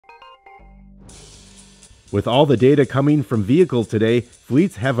With all the data coming from vehicles today,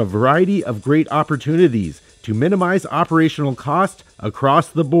 fleets have a variety of great opportunities to minimize operational cost across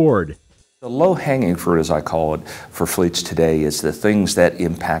the board. The low-hanging fruit, as I call it, for fleets today is the things that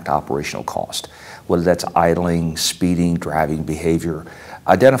impact operational cost, whether that's idling, speeding, driving behavior,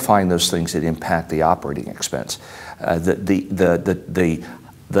 identifying those things that impact the operating expense, the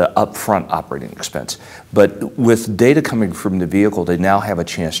upfront operating expense. But with data coming from the vehicle, they now have a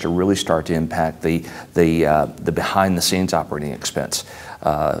chance to really start to impact the behind-the-scenes operating expense.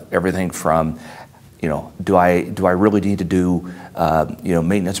 Everything from, do I really need to do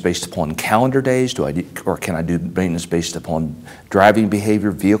maintenance based upon calendar days? Or can I do maintenance based upon driving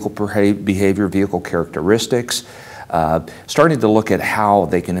behavior, vehicle behavior, vehicle characteristics? Starting to look at how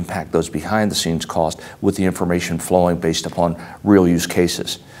they can impact those behind-the-scenes costs with the information flowing based upon real use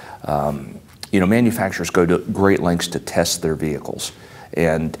cases. Manufacturers go to great lengths to test their vehicles,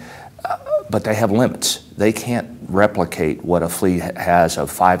 but they have limits. They can't replicate what a fleet has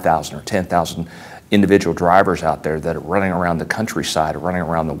of 5,000 or 10,000 individual drivers out there that are running around the countryside or running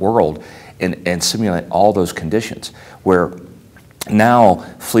around the world and simulate all those conditions, where now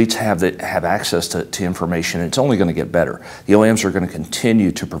fleets have access to information, and it's only going to get better. The OEMs are going to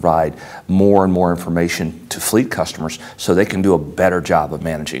continue to provide more and more information to fleet customers so they can do a better job of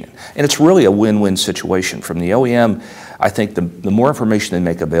managing it. And it's really a win-win situation. From the OEM, I think the more information they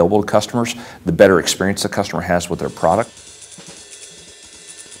make available to customers, the better experience the customer has with their product.